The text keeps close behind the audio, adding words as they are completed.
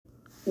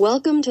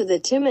Welcome to the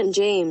Tim and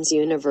James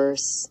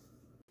universe.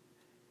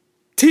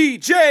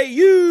 TJU!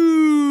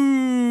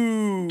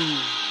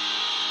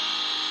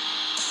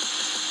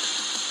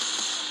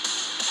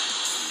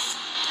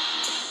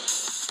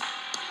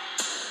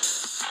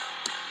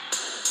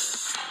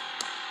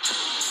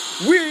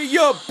 We're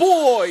your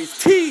boys,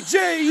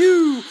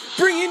 TJU,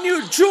 bringing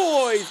you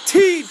joy,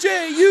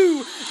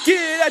 TJU.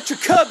 Get at your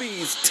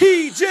cubbies,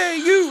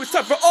 TJU. It's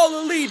time for all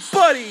elite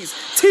buddies,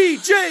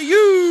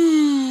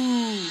 TJU.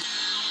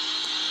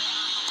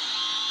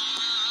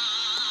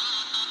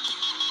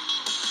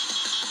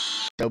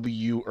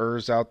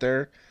 W-ers out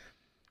there.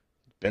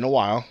 Been a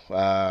while.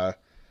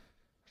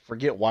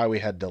 Forget why we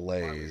had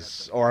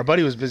delays. Or our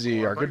buddy was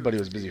busy. Our good buddy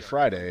was busy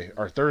Friday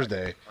or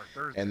Thursday,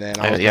 and then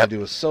I was gonna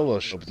do a solo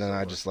show, but then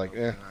I just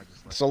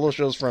solo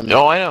shows from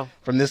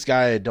from this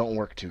guy don't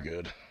work too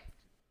good.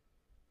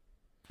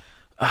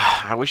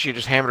 I wish you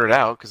just hammered it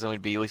out, because then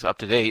we'd be at least up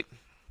to date.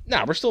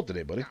 Nah, we're still up to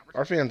date, buddy.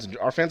 Our fans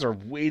are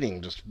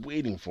waiting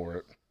for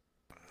it.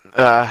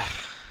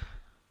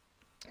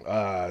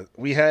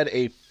 We had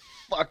a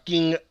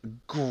fucking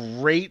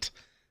great,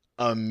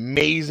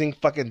 amazing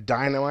fucking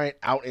dynamite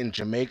out in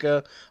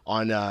Jamaica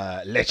on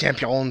Les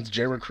Champions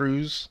Jerry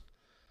Cruz.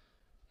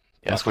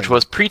 Yes, which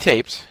was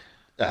pre-taped.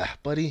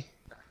 Buddy,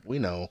 we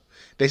know.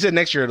 They said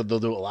next year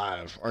they'll do it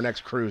live. Our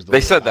next cruise, they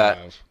said that.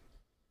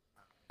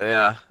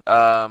 Yeah.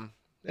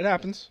 It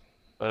happens.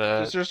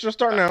 But they're just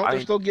starting out. They're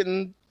still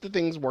getting the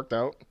things worked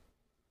out.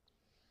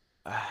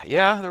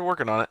 Yeah, they're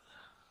working on it.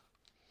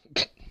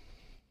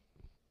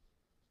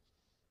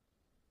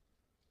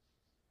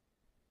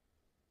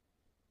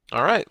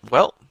 All right.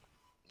 Well,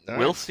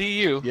 we'll see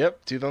you.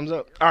 Yep. 2 thumbs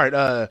up. All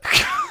right.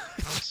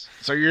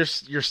 So you're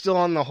still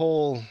on the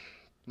whole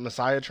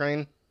Messiah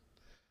train?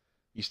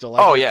 You still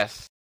like? Oh, it?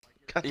 Yes.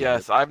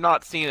 Yes, I've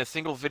not seen a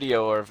single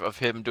video of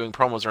him doing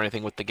promos or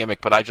anything with the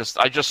gimmick, but I just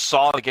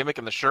saw the gimmick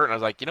in the shirt and I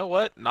was like, you know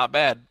what? Not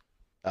bad.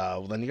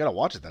 Well, then you gotta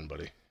watch it then,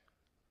 buddy.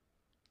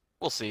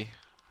 We'll see.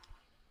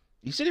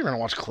 You said you were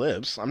gonna watch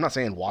clips. I'm not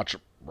saying watch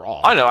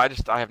Raw. I know. I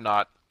have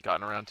not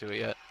gotten around to it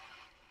yet.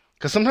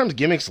 Because sometimes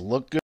gimmicks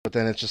look good, but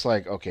then it's just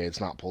like, okay, it's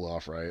not pulled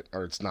off right,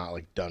 or it's not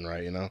like done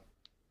right, you know?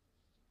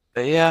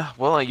 Yeah.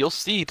 Well, you'll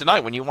see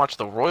tonight when you watch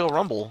the Royal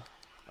Rumble.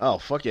 Oh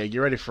fuck yeah! Get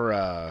ready for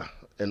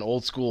an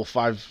old school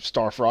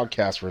 5-star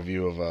Frogcast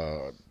review of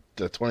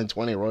the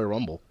 2020 Royal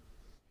Rumble.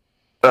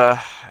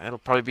 It'll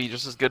probably be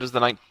just as good as the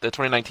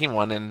 2019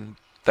 one, and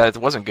that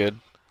it wasn't good.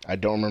 I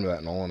don't remember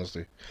that in all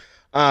honesty.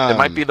 It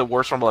might be the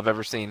worst Rumble I've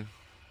ever seen.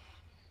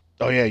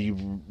 Oh yeah,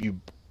 you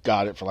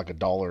got it for like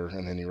 $1,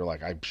 and then you were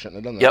like, I shouldn't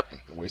have done that.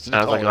 Yep. Wasted I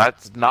was like,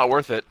 that's not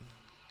worth it.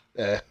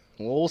 Well,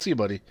 we'll see,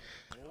 buddy.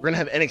 We're gonna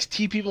have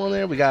NXT people in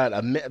there. We got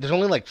there's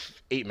only like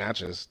 8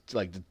 matches,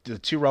 like the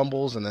 2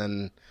 Rumbles, and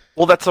then.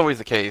 Well, that's always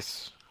the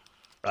case.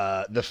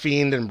 The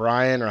Fiend and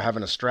Bryan are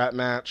having a strap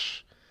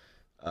match.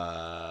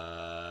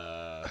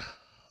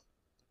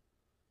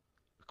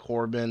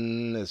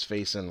 Corbin is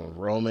facing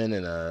Roman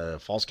in a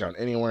Falls Count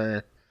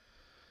Anywhere.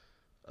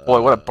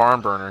 Boy, what a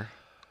barn burner.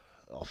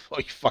 Oh,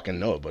 you fucking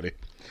know it, buddy.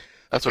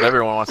 That's what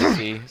everyone wants to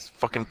see. It's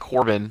fucking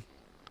Corbin.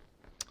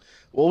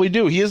 Well, we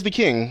do. He is the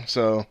king,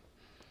 so...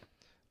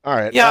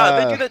 Alright. Yeah,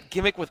 they do that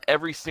gimmick with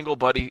every single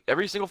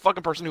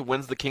fucking person who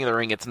wins the King of the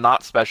Ring. It's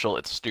not special.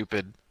 It's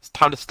stupid. It's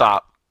time to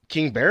stop.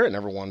 King Barrett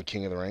never won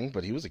King of the Ring,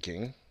 but he was a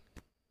king.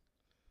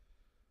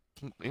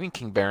 What do you mean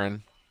King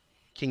Baron?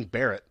 King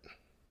Barrett.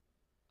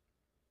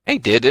 He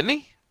did, didn't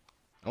he?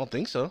 I don't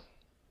think so.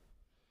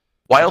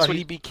 Why else would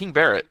he be King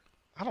Barrett?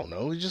 I don't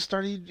know. He just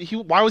started.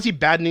 Why was he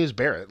Bad News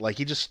Barrett? Like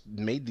he just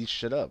made these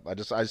shit up. I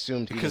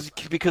assumed because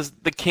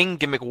the King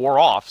gimmick wore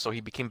off, so he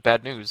became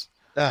Bad News.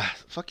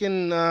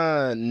 Fucking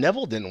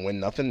Neville didn't win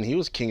nothing. He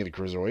was king of the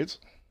cruiserweights.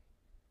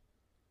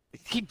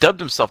 He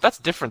dubbed himself. That's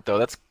different though.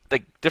 That's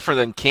like different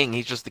than king.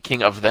 He's just the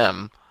king of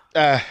them.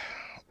 All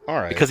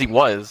right. Because he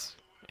was,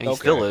 and he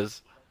still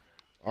is.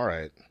 All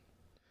right.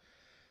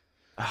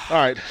 All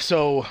right.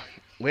 So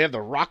we have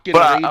the Rocket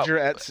Rager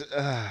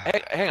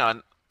at. Hang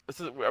on.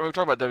 We're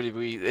talking about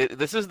WWE.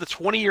 This is the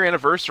 20-year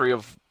anniversary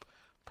of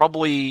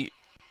probably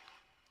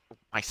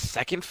my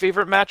second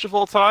favorite match of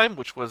all time,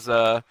 which was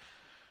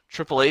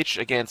Triple H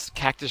against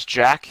Cactus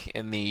Jack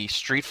in the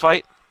street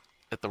fight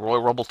at the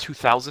Royal Rumble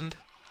 2000.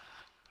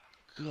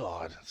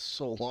 God,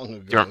 so long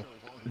ago.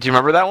 Do you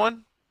remember that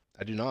one?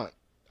 I do not.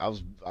 I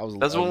was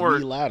That's a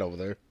wee lad over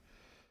there.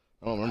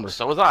 I don't remember.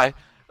 So was I.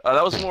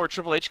 That was one where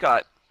Triple H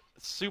got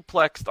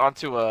suplexed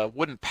onto a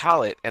wooden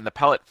pallet, and the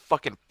pallet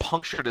fucking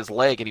punctured his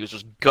leg, and he was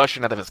just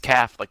gushing out of his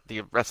calf like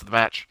the rest of the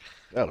match.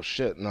 Oh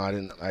shit! No, I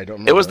didn't. I don't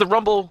remember. It was the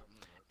Rumble.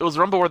 It was the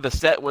Rumble where the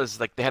set was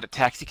like they had a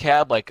taxi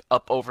cab like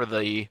up over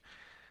the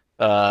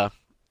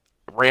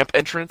ramp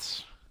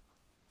entrance.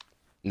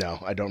 No,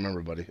 I don't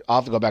remember, buddy. I'll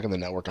have to go back in the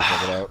network and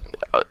check it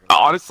out.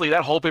 Honestly,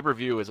 that whole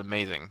pay-per-view is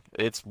amazing.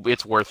 It's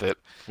worth it.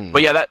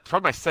 But yeah, that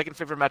probably my second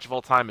favorite match of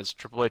all time is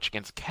Triple H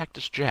against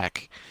Cactus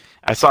Jack.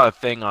 I saw a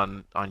thing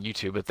on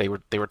YouTube that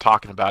they were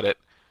talking about it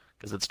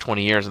because it's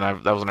 20 years, and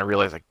that was when I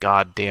realized, like,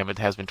 God damn, it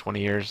has been 20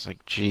 years.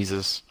 Like,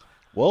 Jesus.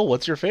 Well,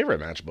 what's your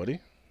favorite match,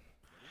 buddy?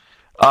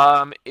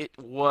 It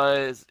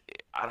was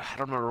I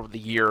don't remember the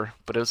year,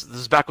 but this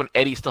is back when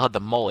Eddie still had the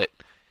mullet.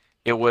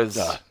 It was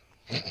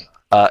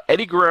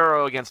Eddie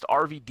Guerrero against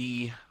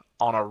RVD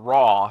on a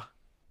Raw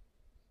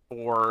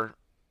for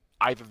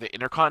either the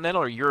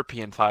Intercontinental or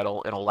European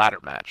title in a ladder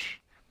match.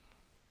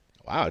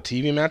 Wow, a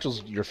TV match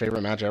was your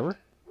favorite match ever?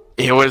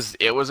 It was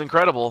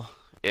incredible.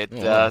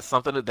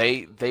 Something that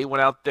they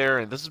went out there,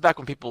 and this is back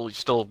when people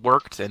still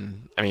worked,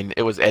 and I mean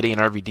it was Eddie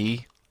and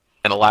RVD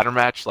in a ladder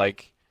match,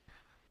 like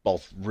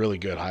both really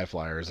good high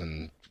flyers,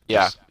 and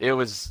yeah, it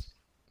was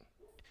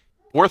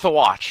worth a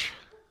watch.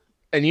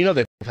 And you know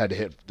they both had to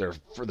hit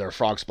their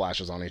frog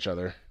splashes on each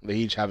other. They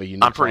each have a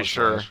unique. I'm pretty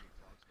sure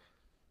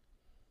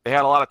they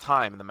had a lot of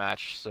time in the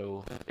match,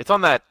 so it's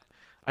on that.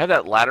 I have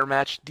that ladder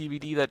match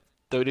DVD that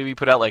WWE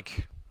put out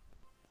like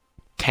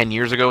 10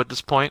 years ago at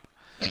this point.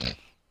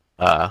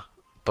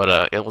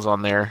 But it was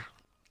on there.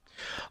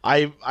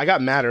 I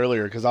got mad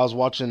earlier because I was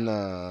watching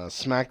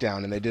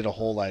SmackDown and they did a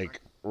whole like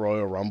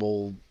Royal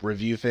Rumble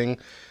review thing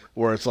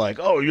where it's like,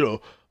 oh, you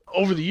know,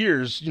 over the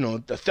years, you know,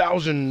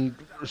 1,000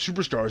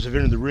 superstars have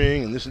entered the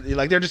ring, and this,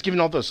 like, they're just giving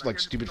all those like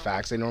stupid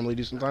facts they normally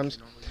do sometimes.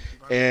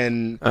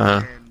 And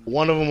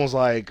one of them was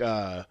like,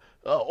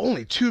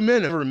 only 2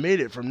 men ever made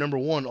it from number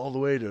 1 all the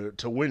way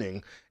to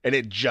winning, and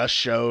it just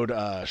showed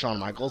Shawn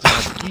Michaels. And I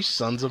was like, you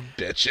sons of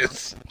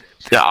bitches.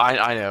 Yeah,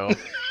 I know.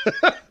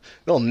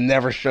 They'll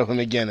never show him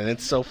again, and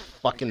it's so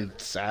fucking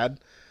sad.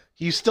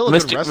 He's still a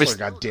good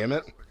wrestler,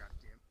 goddammit.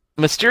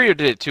 Mysterio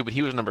did it too, but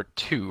he was number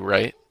 2,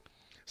 right?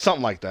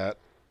 Something like that.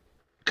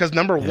 Because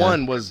number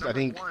 1 was, I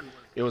think,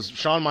 it was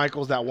Shawn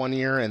Michaels that one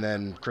year, and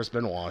then Chris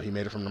Benoit. He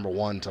made it from number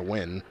 1 to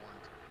win.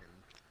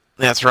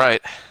 That's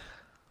right.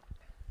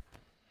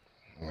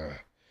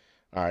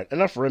 All right,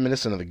 enough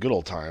reminiscent of the good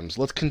old times.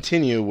 Let's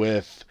continue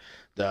with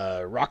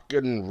the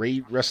Rockin'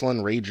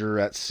 Wrestling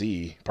Rager at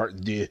Sea,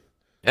 Part D.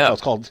 Yeah, oh,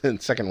 it's called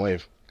Second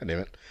Wave. God damn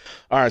it!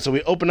 All right, so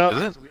we open up.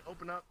 Is it?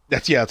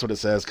 That's what it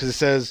says, because it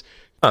says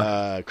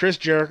Chris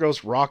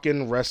Jericho's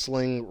Rockin'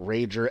 Wrestling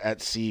Rager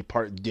at Sea,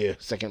 Part D,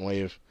 Second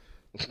Wave.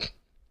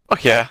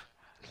 Fuck yeah.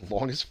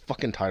 Longest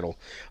fucking title.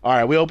 All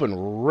right, we open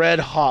red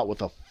hot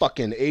with a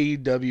fucking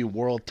AEW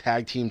World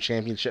Tag Team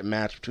Championship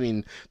match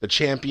between the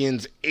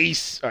champions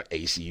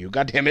ACU,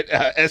 goddammit,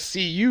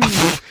 SCU,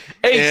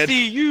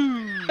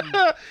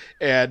 ACU,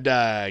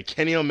 and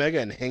Kenny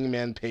Omega and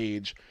Hangman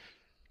Page.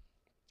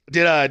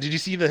 Did you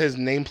see his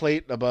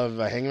nameplate above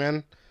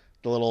Hangman?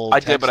 The little I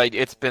text? Did, but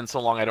it's been so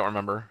long I don't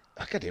remember.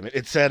 Oh, God damn it!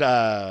 It said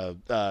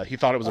he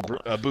thought it was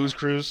a booze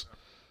cruise.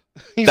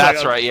 That's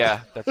like, right.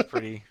 Yeah, that's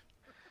pretty.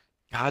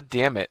 God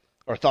damn it!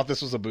 Or thought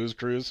this was a booze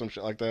cruise, some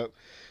shit like that.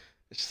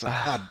 It's just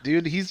like, God,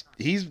 dude, he's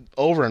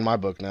over in my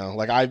book now.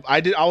 Like I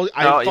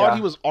thought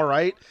he was all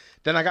right.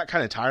 Then I got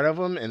kind of tired of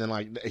him, and then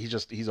like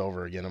he's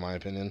over again, in my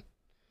opinion.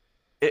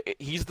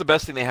 He's the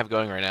best thing they have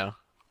going right now.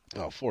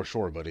 Oh, for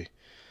sure, buddy.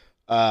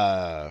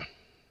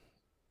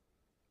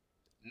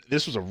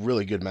 This was a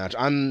really good match.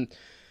 I mean,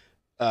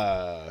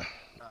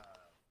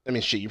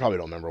 shit, you probably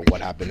don't remember what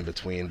happened in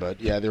between,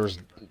 but yeah, there was,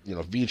 you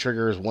know,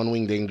 V-triggers,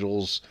 one-winged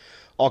angels,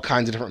 all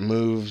kinds of different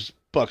moves,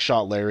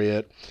 buckshot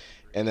lariat,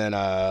 and then,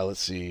 let's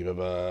see,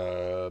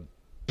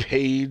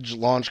 Page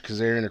launched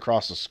Kazarian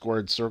across a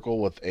squared circle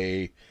with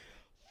a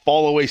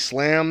fall-away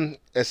slam.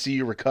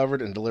 SCU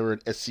recovered and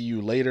delivered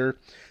SCU later,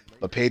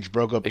 but Page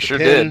broke up the sure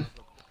pin. Did.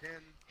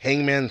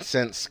 Hangman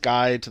sent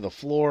Sky to the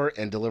floor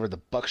and delivered the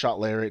buckshot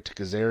lariat to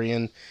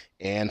Kazarian,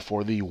 and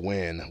for the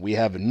win. We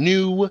have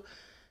new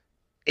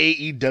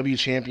AEW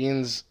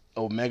champions,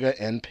 Omega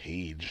and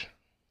Page.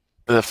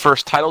 The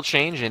first title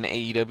change in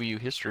AEW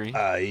history.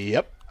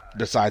 Yep.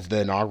 Besides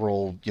the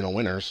inaugural, you know,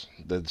 winners.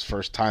 That's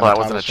first time. Well, that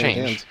wasn't a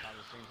change.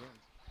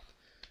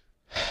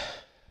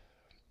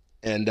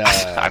 And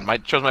I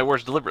might chose my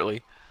words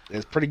deliberately.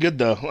 It's pretty good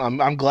though.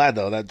 I'm glad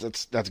though.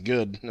 That's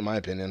good in my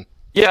opinion.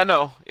 Yeah,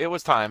 no, it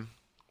was time.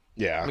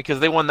 Yeah. Because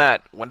they won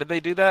that. When did they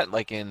do that?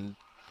 Like in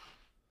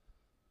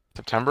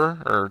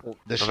September or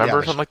November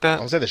or something like that?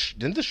 I was say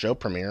didn't the show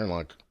premiere in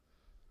like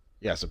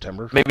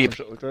September? Maybe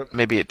like that?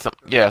 Maybe it's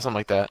something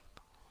like that.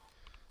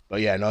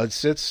 But yeah, no,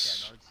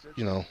 it's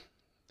you know,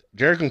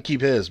 Jericho can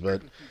keep his,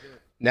 but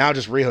now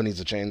just Riho needs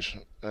to change,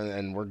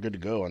 and we're good to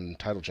go on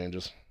title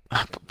changes.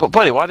 But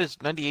buddy, why does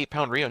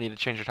 98-pound Riho need to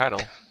change her title?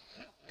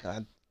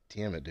 God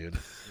damn it, dude.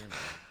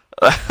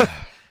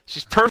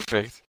 She's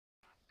perfect.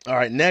 All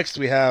right, next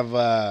we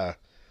have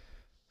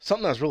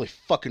something that's really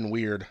fucking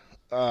weird.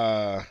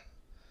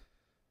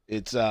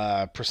 It's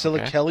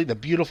Priscilla Kelly, the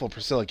beautiful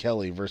Priscilla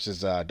Kelly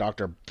versus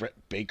Dr. Britt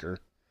Baker.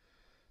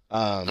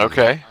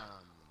 Okay.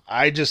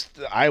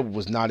 I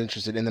was not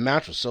interested, and the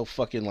match was so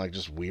fucking like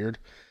just weird.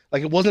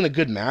 Like it wasn't a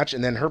good match,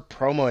 and then her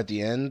promo at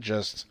the end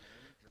just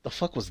the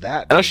fuck was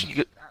that?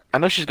 I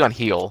know she's gone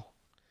heel.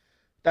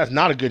 That's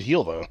not a good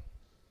heel though.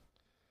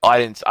 I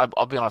didn't.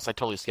 I'll be honest. I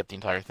totally skipped the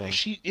entire thing.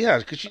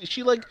 Because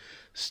she like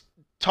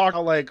talked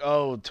like,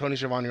 oh, Tony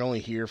Schiavone, you're only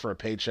here for a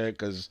paycheck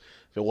because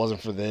if it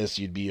wasn't for this,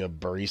 you'd be a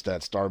barista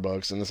at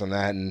Starbucks and this and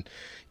that. And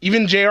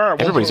even JR,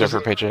 everybody's there for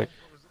a paycheck.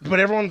 But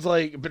everyone's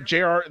like, but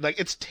JR, like,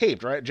 it's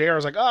taped, right?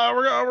 JR's like, oh,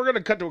 we're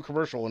gonna cut to a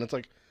commercial, and it's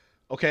like,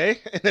 okay,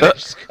 and then it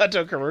just cut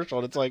to a commercial,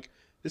 and it's like,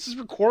 this is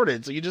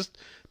recorded, so you just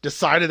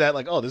decided that,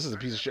 like, oh, this is a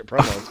piece of shit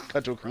promo. Let's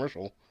cut to a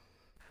commercial.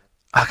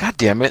 Oh, God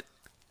damn it.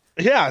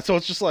 Yeah, so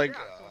it's just like,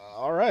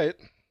 all right.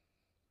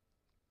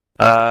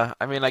 I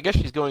mean, I guess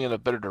she's going in a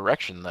better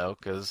direction though,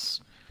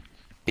 because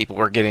people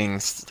were getting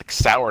like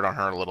soured on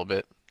her a little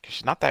bit. Cause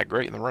she's not that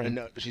great in the ring.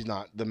 No, she's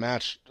not. The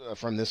match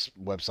from this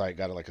website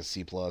got like a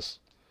C+.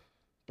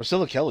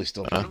 Priscilla Kelly's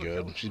still pretty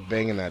good. She's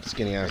banging that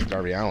skinny ass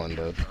Darby Allin,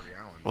 but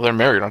Well, they're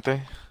married, aren't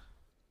they?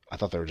 I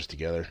thought they were just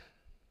together.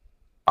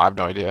 I have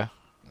no idea.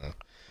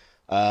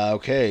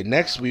 Okay,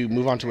 next we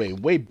move on to a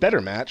way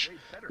better match.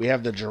 We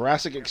have the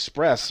Jurassic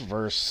Express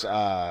versus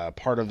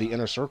part of the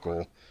Inner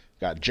Circle.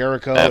 Got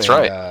Jericho That's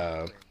and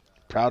right.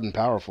 Proud and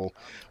Powerful.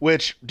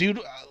 Which, dude,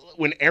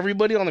 when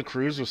everybody on the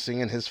cruise was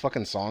singing his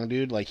fucking song,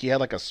 dude, like he had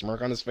like a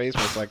smirk on his face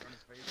where it's like,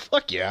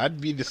 fuck yeah,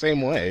 I'd be the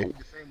same way.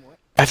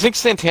 I think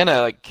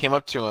Santana like came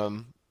up to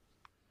him,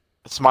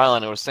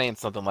 smiling, and was saying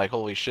something like,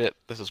 "Holy shit,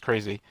 this is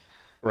crazy."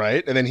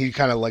 Right? And then he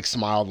kind of like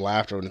smiled,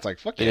 laughed, and it's like,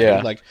 fuck yeah. Yeah.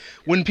 Dude. Like,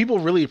 when people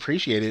really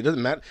appreciate it, it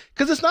doesn't matter.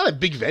 Because it's not a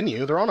big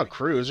venue. They're on a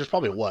cruise. There's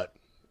probably,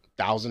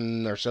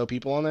 1,000 or so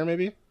people on there,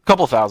 maybe? A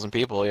couple thousand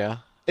people, yeah.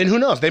 And who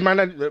knows? They might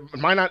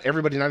not,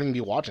 everybody not even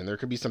be watching. There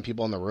could be some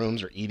people in the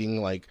rooms or eating,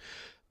 like,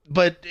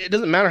 but it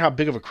doesn't matter how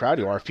big of a crowd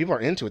you are. If people are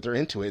into it, they're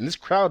into it. And this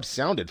crowd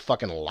sounded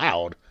fucking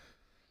loud.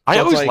 I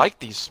So it's always like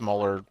these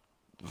smaller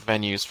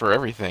venues for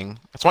everything.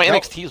 That's why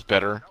NXT is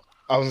better.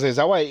 I was gonna say, is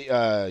that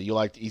why you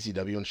liked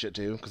ECW and shit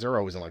too? Because they're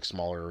always in like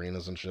smaller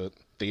arenas and shit,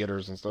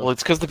 theaters and stuff. Well,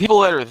 it's because the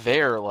people that are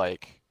there,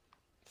 like,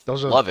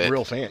 Those are love it.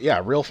 real fans.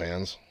 Yeah, real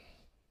fans.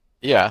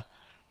 Yeah.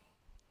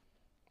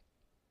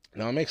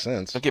 No, it makes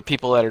sense. Don't get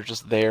people that are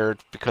just there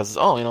because,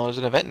 oh, you know, there's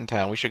an event in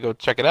town. We should go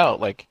check it out.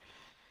 Like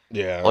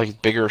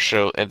bigger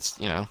show. It's,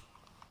 you know.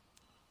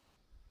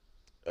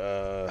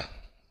 Let's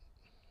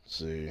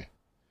see.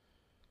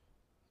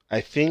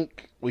 I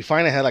think we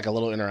finally had like a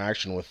little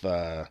interaction with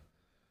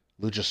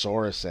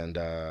Luchasaurus and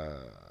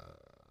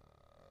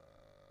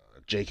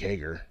Jake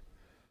Hager.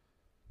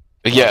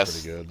 That Yes.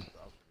 was pretty good.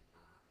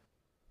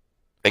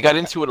 They got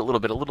into it a little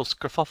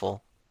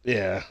skerfuffle.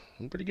 Yeah,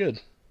 pretty good.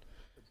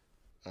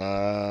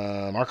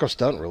 Marco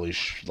Stunt really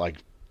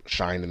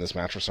shined in this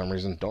match for some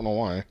reason. Don't know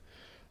why.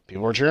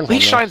 People were cheering for He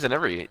him. shines in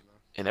every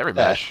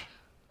match.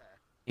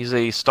 He's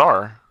a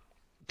star.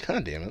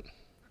 God damn it.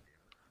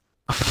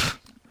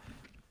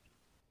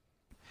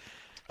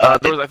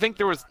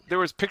 There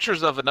was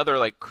pictures of another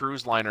like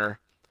cruise liner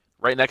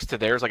right next to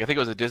theirs. Like I think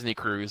it was a Disney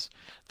cruise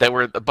that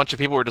were a bunch of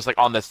people were just like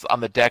on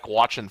the deck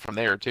watching from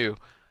there too.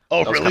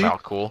 Oh, That was really? kind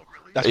of cool.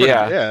 That's pretty,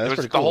 Yeah, that's there was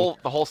pretty cool.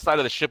 the whole side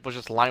of the ship was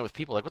just lined with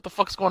people. Like, what the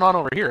fuck's going on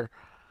over here?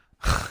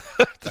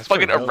 It's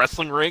fucking pretty a dope.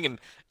 wrestling ring, and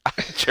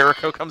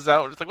Jericho comes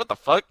out. And it's like, what the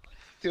fuck?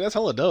 Dude, that's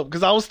hella dope.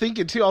 Because I was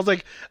thinking too, I was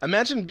like,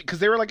 imagine, because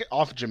they were like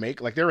off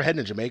Jamaica, like they were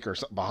heading to Jamaica or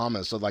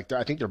Bahamas, so like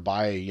I think they're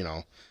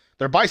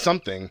by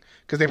something,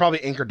 because they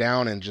probably anchor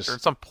down and just Or in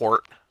some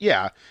port.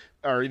 yeah,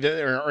 or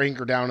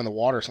anchor down in the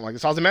water or something like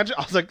this.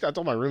 I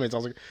told my roommates, I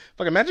was like,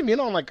 fuck, imagine being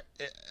on like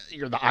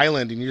you're the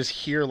island and you just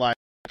hear like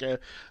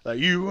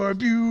you are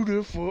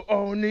beautiful,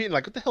 oh neat,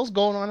 like what the hell's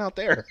going on out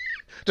there?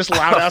 Just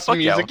loud ass Fuck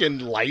yeah. music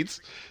and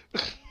lights.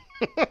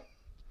 Not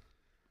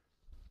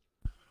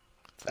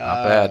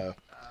bad.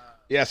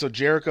 Yeah, so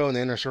Jericho and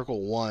the Inner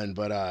Circle won,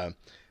 but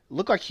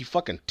looked like he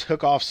fucking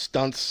took off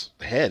Stunt's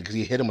head because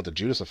he hit him with the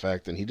Judas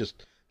effect, and his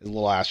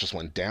little ass just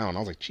went down. I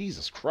was like,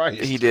 Jesus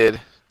Christ. He did.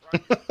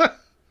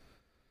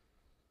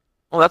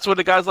 Well, that's what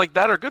the guys like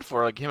that are good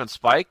for, like him and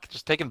Spike,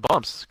 just taking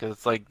bumps because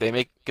it's like they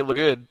make it look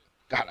good.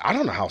 God, I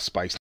don't know how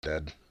Spike's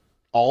dead.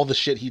 All the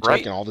shit he took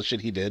Right. and all the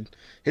shit he did.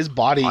 His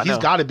body, I he's know.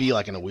 got to be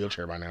like in a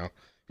wheelchair by now.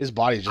 His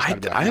body's just got to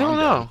be like, I don't "I'm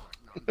know.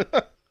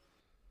 dead."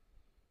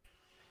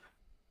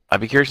 I'd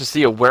be curious to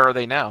see where are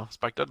they now,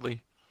 Spike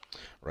Dudley.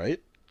 Right?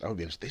 That would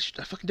be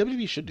interesting. Fucking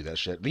WWE should do that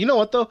shit. But you know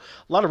what though? A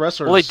lot of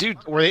wrestlers, Well, they do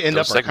where they end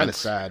up those are kind of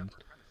segments.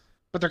 sad.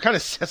 But they're kind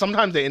of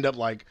sometimes they end up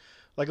like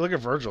look at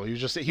Virgil. He was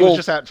just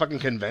at fucking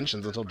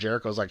conventions until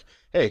Jericho's like,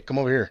 "Hey, come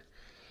over here."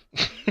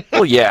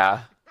 Well,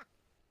 yeah.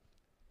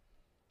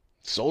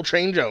 Soul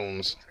Train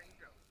Jones.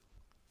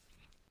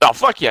 Oh,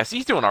 fuck yes,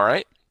 he's doing all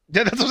right.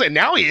 Yeah, that's what I'm saying.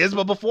 Now he is,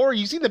 but before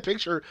you see the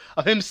picture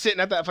of him sitting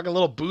at that fucking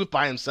little booth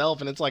by himself,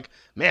 and it's like,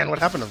 man, what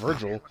happened to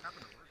Virgil?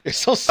 It's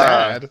so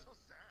sad.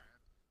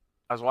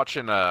 I was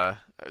watching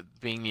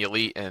Being the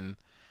Elite, and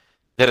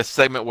they had a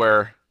segment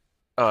where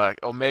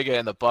Omega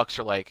and the Bucks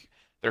are like,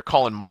 they're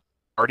calling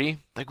Marty,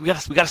 like we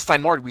gotta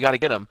sign Marty, we gotta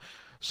get him.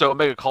 So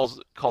Omega calls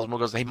him and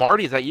goes, "Hey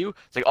Marty, is that you?"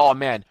 It's like, "Oh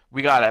man,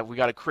 we got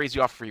a crazy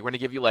offer for you. We're gonna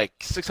give you like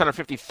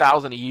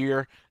 $650,000 a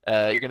year.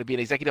 You're gonna be an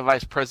executive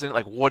vice president.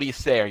 Like, what do you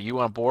say? Are you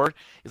on board?"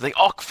 He's like,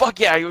 "Oh fuck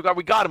yeah,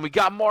 we got him. We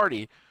got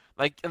Marty."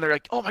 Like, and they're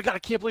like, "Oh my god, I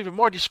can't believe it.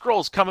 Marty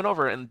Scurll's coming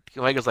over." And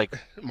Omega's like,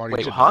 Marty,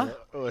 "Wait, should- huh?"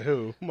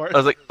 Who? I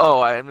was like,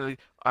 "Oh, I mean,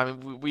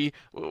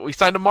 we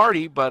signed to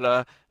Marty,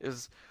 but it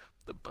was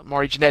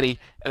Marty Jannetty."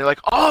 And they're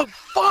like, "Oh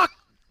fuck,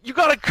 you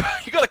gotta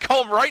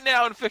call him right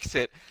now and fix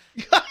it."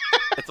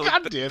 It's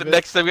God the, damn the it.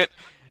 next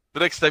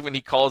segment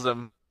he calls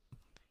him.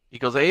 He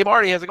goes, "Hey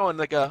Marty, how's it going?"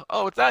 Like,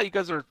 "Oh, what's that? You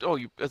guys are,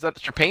 is that the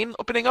champagne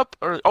opening up?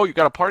 Or you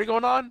got a party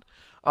going on?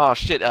 Oh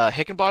shit,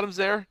 Hickenbottom's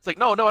there." It's like,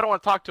 no, I don't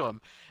want to talk to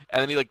him.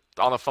 And then he like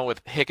on the phone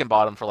with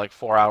Hickenbottom for like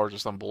 4 hours or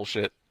some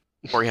bullshit,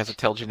 where he has to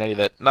tell Jannetty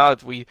that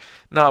we're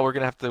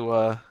gonna have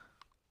to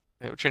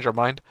change our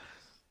mind.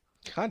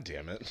 God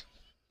damn it.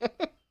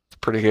 It's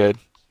pretty good.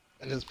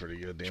 It is pretty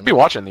good, damn Should it. be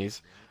watching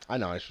these. I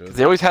know I should.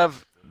 They always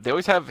have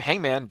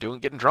Hangman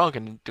getting drunk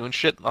and doing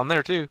shit on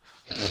there too.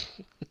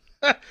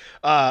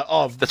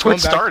 That's where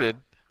it started.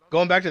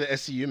 Going back to the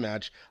SCU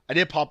match, I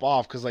did pop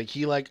off because like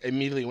he like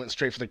immediately went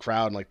straight for the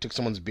crowd and like took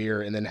someone's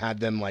beer and then had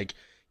them like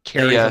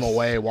carry him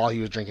away while he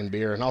was drinking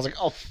beer, and I was like,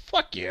 oh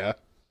fuck yeah.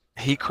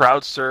 He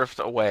crowd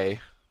surfed away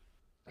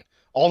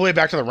all the way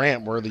back to the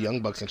ramp where the Young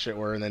Bucks and shit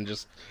were, and then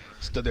just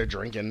stood there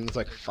drinking. It's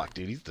like, fuck,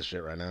 dude, he's the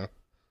shit right now.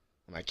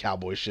 Like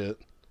cowboy shit.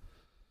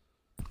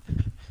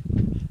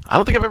 I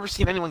don't think I've ever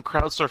seen anyone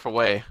crowd surf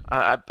away.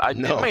 No.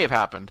 It may have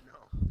happened.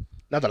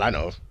 Not that I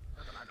know of.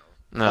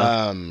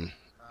 No.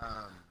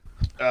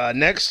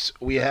 Next,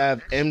 we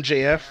have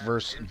MJF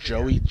versus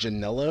Joey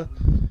Janela,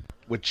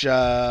 which,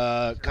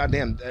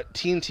 goddamn,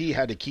 TNT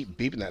had to keep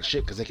beeping that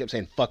shit because they kept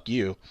saying, fuck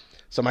you.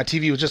 So my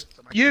TV was just,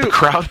 you! The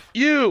crowd?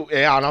 You!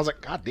 Yeah, and I was like,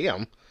 god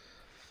damn.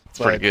 It's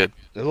pretty good.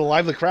 It was a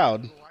lively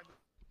crowd.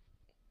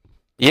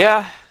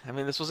 Yeah, I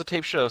mean, this was a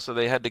tape show, so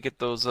they had to get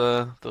those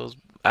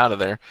out of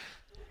there.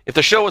 If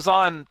the show was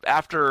on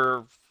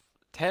after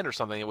 10 or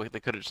something, they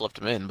could have just left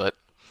them in, but...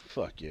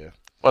 Fuck yeah.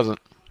 Wasn't.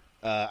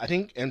 I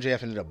think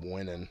MJF ended up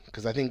winning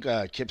because I think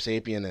Kip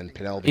Sapien and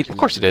Penelope of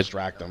course he did.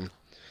 Distract them.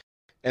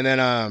 And then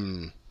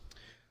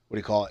what do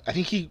you call it? I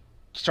think he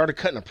started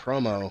cutting a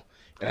promo,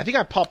 and I think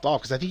I popped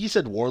off because I think he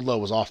said Wardlow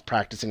was off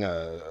practicing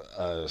a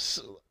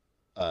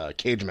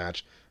cage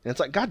match, and it's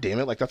like, god damn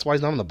it, like that's why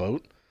he's not on the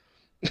boat.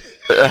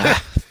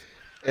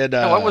 And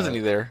no, why wasn't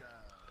he there?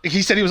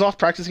 He said he was off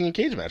practicing a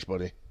cage match,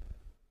 buddy.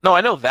 No,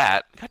 I know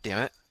that. God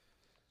damn it.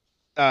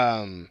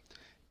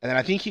 And then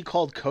I think he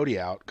called Cody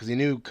out because he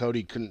knew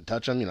Cody couldn't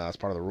touch him. You know, that's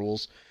part of the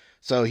rules.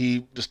 So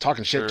he just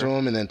talking shit to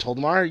him and then told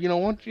him, all right, you know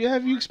what? Yeah,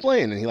 have you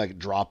explain? And he like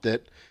dropped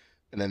it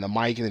and then the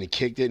mic and then he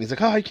kicked it and he's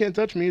like, oh, he can't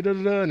touch me. Da,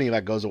 da, da. And he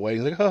like goes away.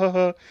 He's like, ha, ha,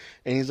 ha.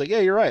 And he's like,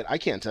 yeah, you're right. I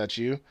can't touch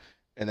you.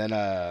 And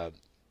then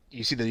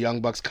you see the Young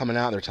Bucks coming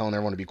out. They're telling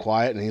everyone to be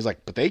quiet. And he's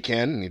like, but they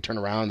can. And he turned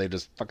around and they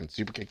just fucking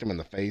super kicked him in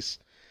the face.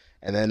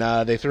 And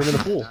then they threw him in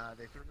the pool.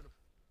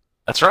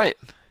 That's right.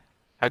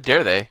 How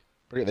dare they?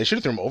 They should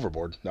have threw him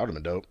overboard. That would have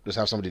been dope. Just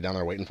have somebody down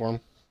there waiting for him.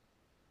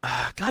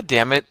 God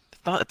damn it!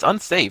 It's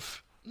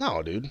unsafe.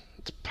 No, dude.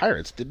 It's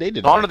pirates. They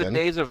did. Gone are the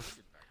days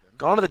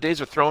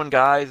of throwing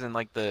guys and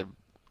like the.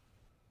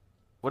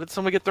 What did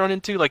somebody get thrown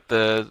into? Like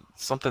the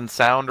something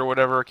sound or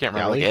whatever. I can't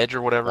remember. Like Edge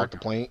or whatever. Walk the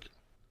plank.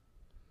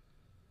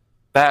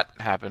 That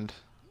happened.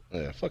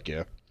 Yeah. Fuck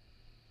yeah.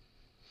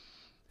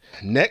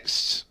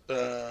 Next.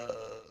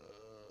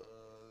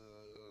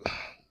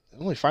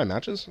 Only 5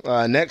 matches.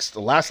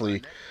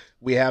 Lastly.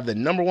 We have the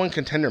number 1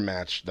 contender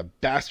match, the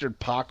Bastard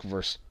Pac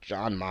versus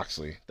Jon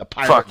Moxley. The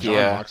Pirate Jon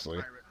Moxley.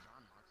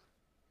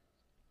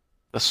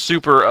 The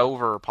super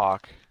over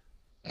Pac.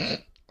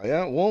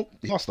 Yeah, well,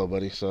 he lost though,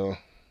 buddy, so...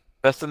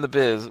 Best in the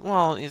biz.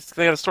 Well, they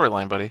got a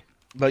storyline, buddy.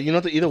 But you know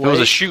what, either way... If it was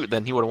a shoot,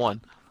 then he would have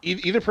won.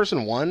 Either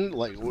person won,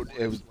 like,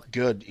 it was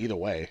good either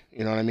way.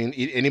 You know what I mean?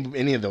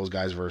 Any of those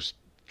guys versus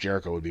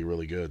Jericho would be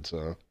really good,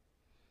 so...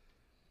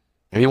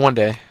 Maybe one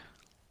day.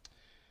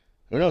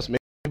 Who knows? Maybe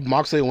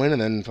Moxley will win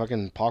and then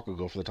fucking Pac will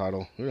go for the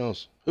title. Who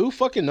knows? Who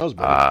fucking knows,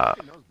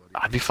 buddy?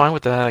 I'd be fine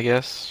with that, I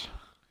guess.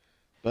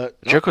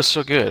 But Jericho's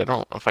so good. I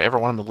don't know if I ever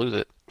want him to lose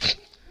it.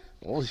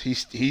 Well,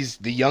 he's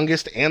the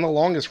youngest and the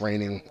longest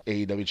reigning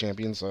AEW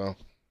champion, so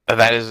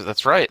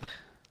that's right.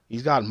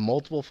 He's got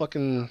multiple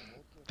fucking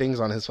things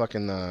on his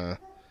fucking the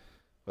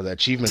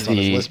achievements on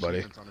his list,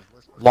 buddy.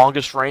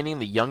 Longest reigning,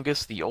 the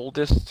youngest, the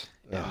oldest,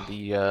 and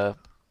the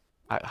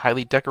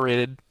highly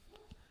decorated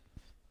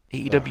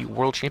AEW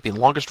World Champion,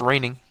 longest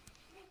reigning.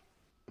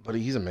 But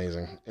he's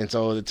amazing, and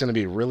so it's gonna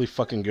be really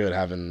fucking good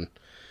having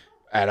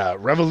at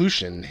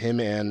Revolution him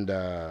and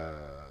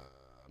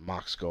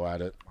Mox go at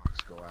it.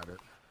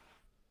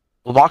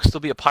 Will Mox still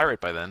be a pirate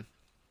by then?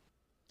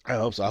 I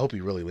hope so. I hope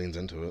he really leans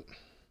into it.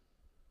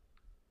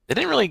 They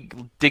didn't really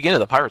dig into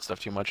the pirate stuff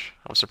too much.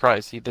 I was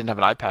surprised he didn't have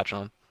an eye patch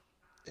on.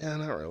 Yeah,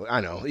 not really. I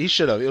know he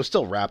should have. It was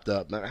still wrapped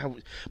up.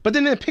 But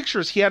then in the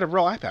pictures, he had a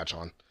real eye patch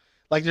on.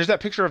 Like there's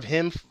that picture of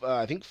him.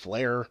 I think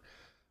Flair,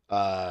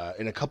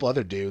 and a couple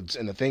other dudes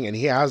in the thing, and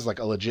he has like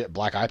a legit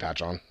black eye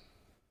patch on.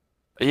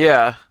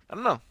 Yeah, I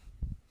don't know.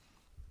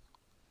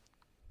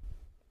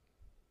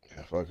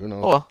 Yeah, fuck. Who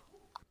knows? Oh well.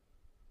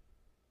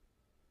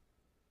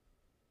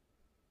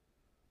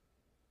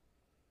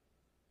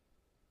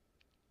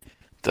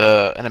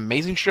 An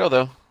amazing show,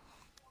 though.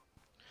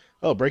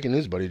 Oh, breaking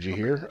news, buddy. Did you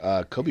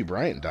hear? Kobe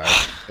Bryant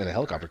died in a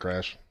helicopter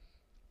crash.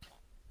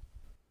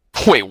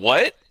 Wait,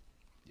 what?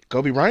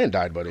 Kobe Bryant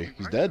died, buddy.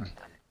 He's dead.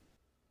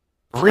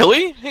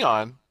 Really? Hang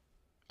on.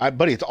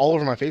 Buddy, it's all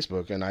over my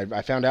Facebook, and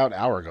I found out an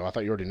hour ago. I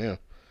thought you already knew.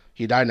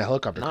 He died in a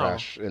helicopter No.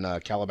 crash in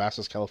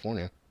Calabasas,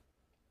 California.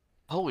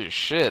 Holy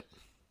shit.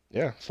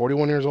 Yeah,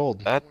 41 years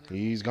old. That.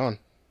 He's gone.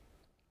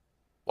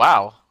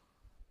 Wow.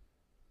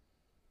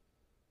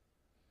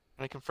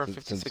 I confirmed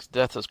Since- 56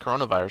 deaths as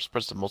coronavirus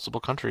spreads to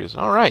multiple countries.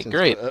 All right, Since,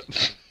 great.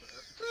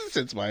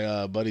 Since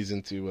my buddy's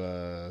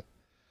into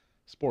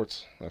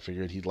sports, I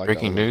figured he'd like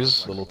Breaking that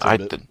news. little I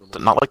tidbit.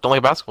 did not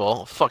like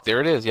basketball. Fuck,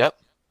 there it is. Yep.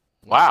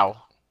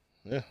 Wow.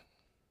 Yeah.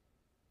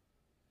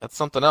 That's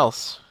something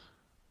else.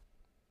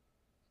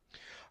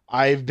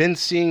 I've been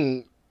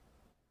seeing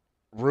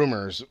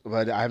rumors,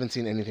 but I haven't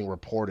seen anything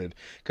reported.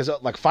 Because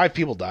like 5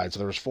 people died, so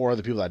there was 4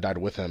 other people that died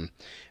with him.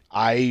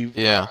 I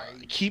Yeah.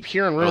 keep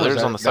hearing Well, rumors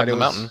there's on the side of the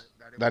mountain.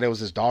 that it was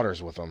his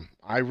daughters with him.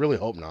 I really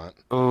hope not.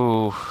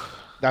 Ooh.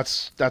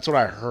 That's what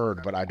I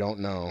heard, but I don't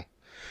know.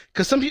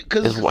 Because some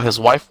people, His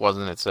wife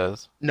wasn't, it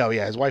says. no,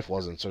 yeah, his wife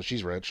wasn't, so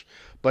she's rich.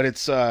 But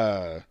it's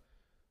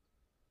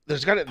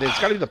there's got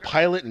to be the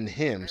pilot and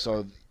him.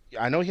 So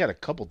I know he had a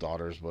couple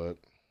daughters, but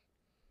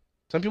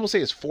some people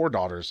say it's 4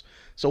 daughters.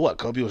 So what?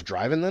 Kobe was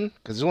driving then?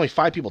 Because there's only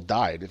 5 people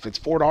died. If it's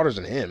 4 daughters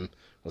and him,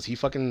 was he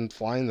fucking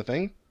flying the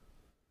thing?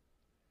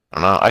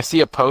 I don't know. I see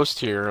a post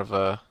here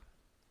of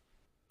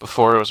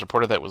before it was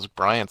reported that it was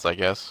Bryant's, I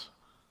guess.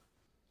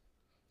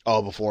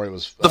 Oh, before it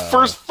was The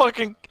first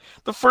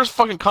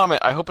fucking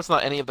comment. I hope it's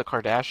not any of the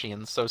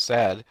Kardashians. So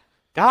sad.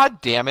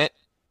 God damn it.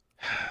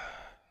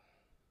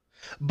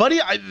 Buddy,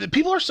 the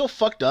people are so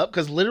fucked up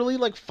because literally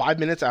like 5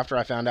 minutes after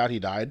I found out he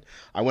died,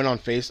 I went on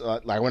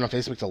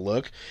Facebook to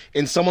look,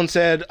 and someone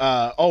said,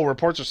 "Oh,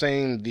 reports are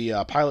saying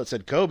the pilot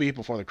said Kobe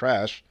before the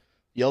crash,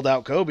 yelled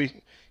out Kobe."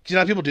 'Cause you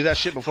know how people do that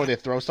shit before they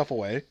throw stuff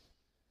away.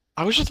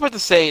 I was just about to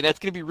say that's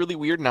gonna be really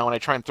weird now when I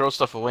try and throw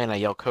stuff away and I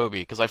yell Kobe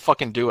because I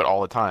fucking do it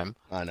all the time.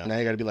 I know. Now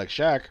you got to be like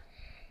Shaq.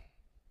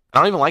 I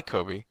don't even like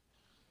Kobe.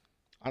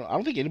 I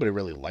don't think anybody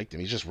really liked him.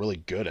 He's just really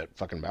good at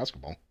fucking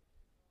basketball.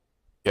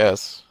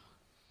 Yes.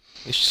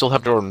 You should still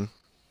have Jordan.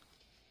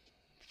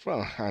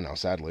 Well, I know,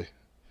 sadly.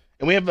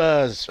 And we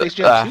have Space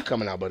Jam 2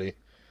 coming out, buddy.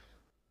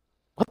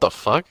 What the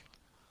fuck?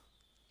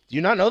 Do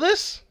you not know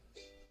this?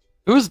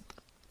 Who is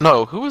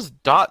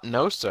Dot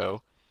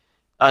Noso?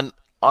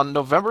 On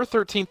November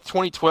 13th,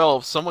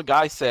 2012, some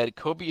guy said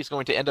Kobe is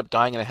going to end up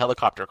dying in a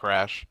helicopter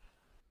crash.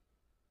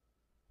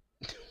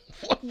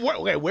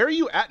 Okay, where are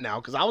you at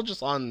now? Because I was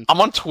just on. I'm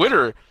on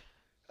Twitter.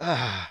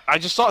 Ah, I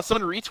just saw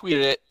someone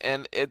retweeted it,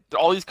 and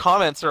all these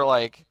comments are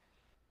like,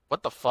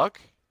 "What the fuck,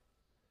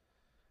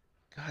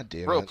 God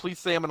damn bro? it! Please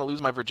say I'm gonna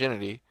lose my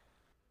virginity.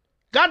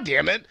 God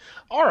damn it!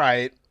 All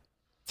right.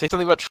 Say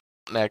something about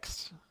Trump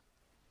next.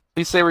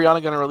 Please say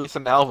Rihanna gonna release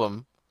an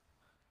album.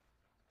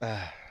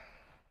 Ah.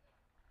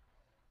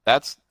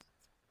 That's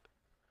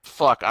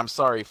fuck. I'm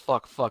sorry.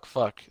 Fuck.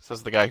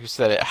 Says the guy who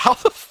said it. How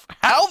the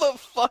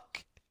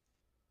fuck?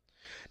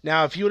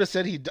 Now, if you would have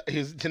said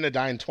he's gonna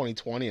die in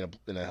 2020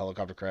 in a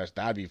helicopter crash,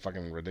 that'd be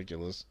fucking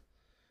ridiculous.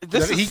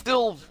 This is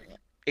still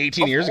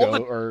 18 years all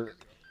ago, the- or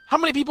how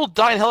many people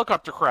die in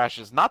helicopter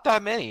crashes? Not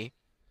that many.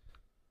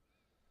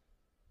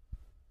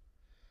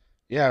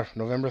 yeah,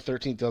 November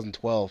 13th,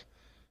 2012.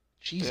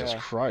 Jesus Yeah.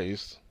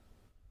 Christ!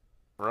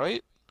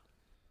 Right?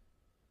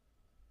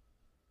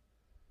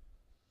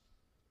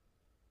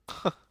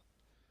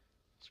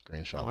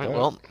 Screenshot. All right, that.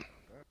 well,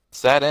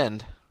 sad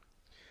end.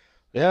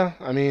 Yeah,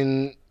 I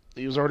mean,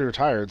 he was already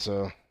retired,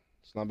 so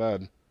it's not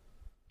bad.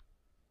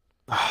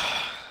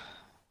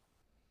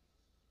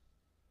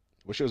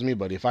 Wish it was me,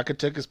 buddy. If I could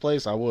take his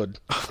place, I would.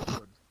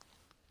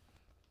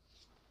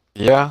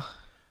 Yeah.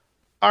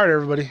 All right,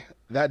 everybody.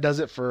 That does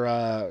it for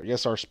I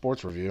guess our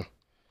sports review,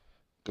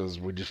 because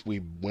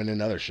we went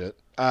in other shit.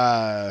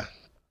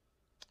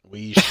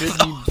 We should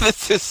be.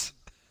 this is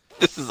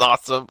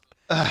awesome.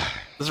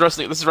 This is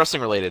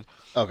wrestling related.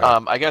 Okay.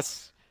 I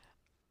guess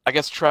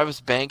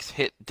Travis Banks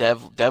hit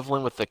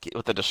Devlin with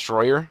the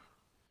destroyer,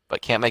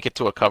 but can't make it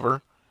to a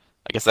cover.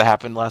 I guess that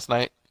happened last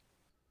night.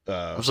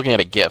 I was looking at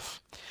a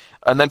GIF.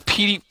 And then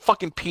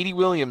Petey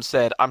Williams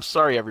said, "I'm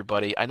sorry,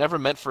 everybody. I never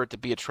meant for it to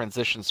be a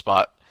transition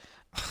spot."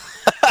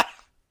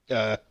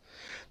 I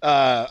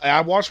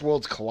watched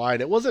Worlds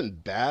Collide. It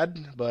wasn't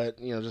bad, but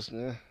just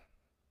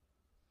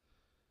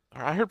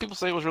I heard people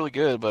say it was really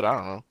good, but I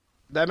don't know.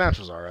 that match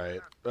was all right.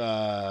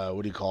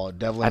 What do you call it?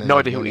 Devlin. I have no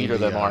idea who winning either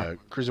of them are.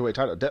 Cruiserweight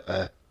title.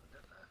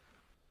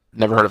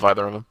 Never heard of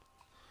either of them.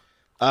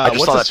 I just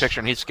what's saw that his- picture,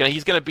 and he's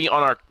gonna be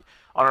on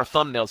our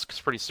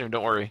thumbnails pretty soon.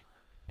 Don't worry.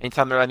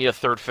 Anytime I need a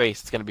third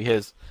face, it's gonna be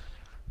his.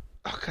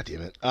 Oh, God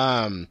damn it.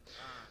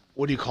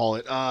 What do you call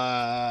it?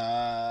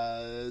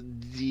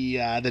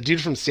 The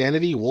dude from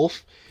Sanity,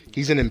 Wolf.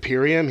 He's in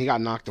Imperium. He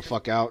got knocked the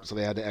fuck out, so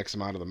they had to X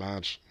him out of the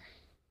match.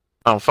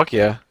 Oh fuck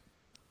yeah!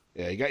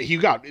 Yeah, he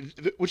got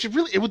which is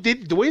really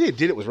the way they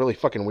did it was really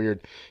fucking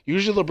weird.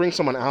 Usually they'll bring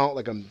someone out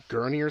like a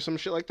gurney or some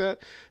shit like that.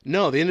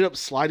 No, they ended up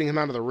sliding him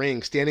out of the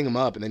ring, standing him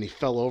up, and then he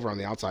fell over on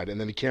the outside, and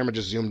then the camera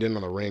just zoomed in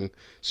on the ring,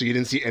 so you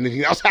didn't see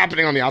anything else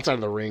happening on the outside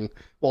of the ring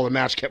while the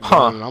match kept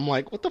going. And I'm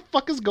like, what the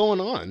fuck is going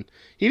on?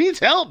 He needs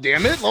help,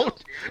 damn it!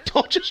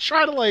 Don't just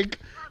try to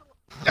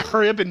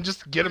hurry up and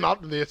just get him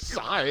out to the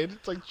side.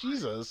 It's like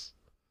Jesus.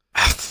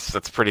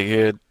 That's pretty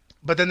good.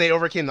 But then they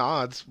overcame the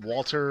odds.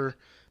 Walter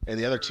and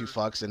the other two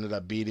fucks ended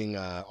up beating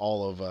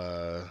all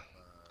of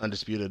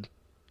Undisputed.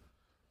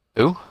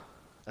 Who?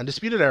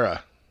 Undisputed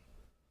Era.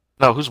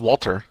 No, who's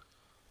Walter?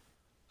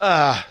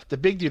 The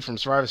big dude from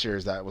Survivor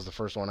Series that was the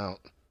first one out.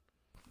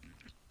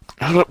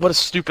 What a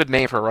stupid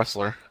name for a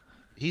wrestler.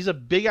 He's a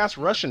big-ass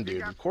Russian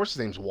dude. Of course his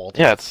name's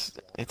Walter. Yeah,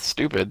 it's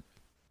stupid.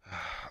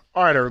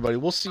 All right, everybody.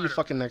 We'll see you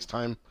fucking next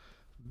time.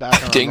 Back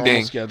on our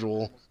normal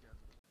schedule.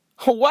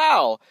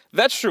 Wow,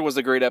 that sure was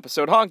a great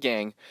episode, huh,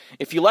 gang?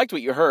 If you liked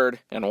what you heard,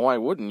 and why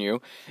wouldn't you,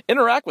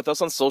 interact with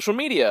us on social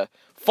media.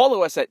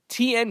 Follow us at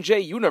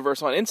TNJ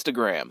Universe on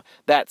Instagram.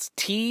 That's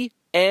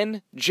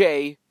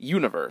TNJ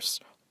Universe.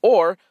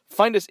 Or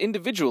find us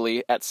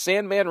individually at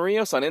Sandman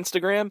Rios on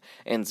Instagram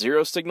and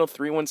Zero Signal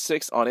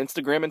 316 on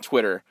Instagram and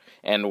Twitter.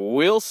 And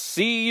we'll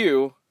see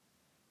you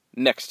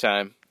next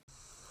time.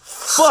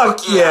 Fuck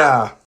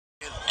yeah!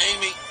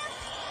 Amy,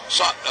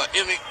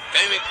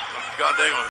 God dang it.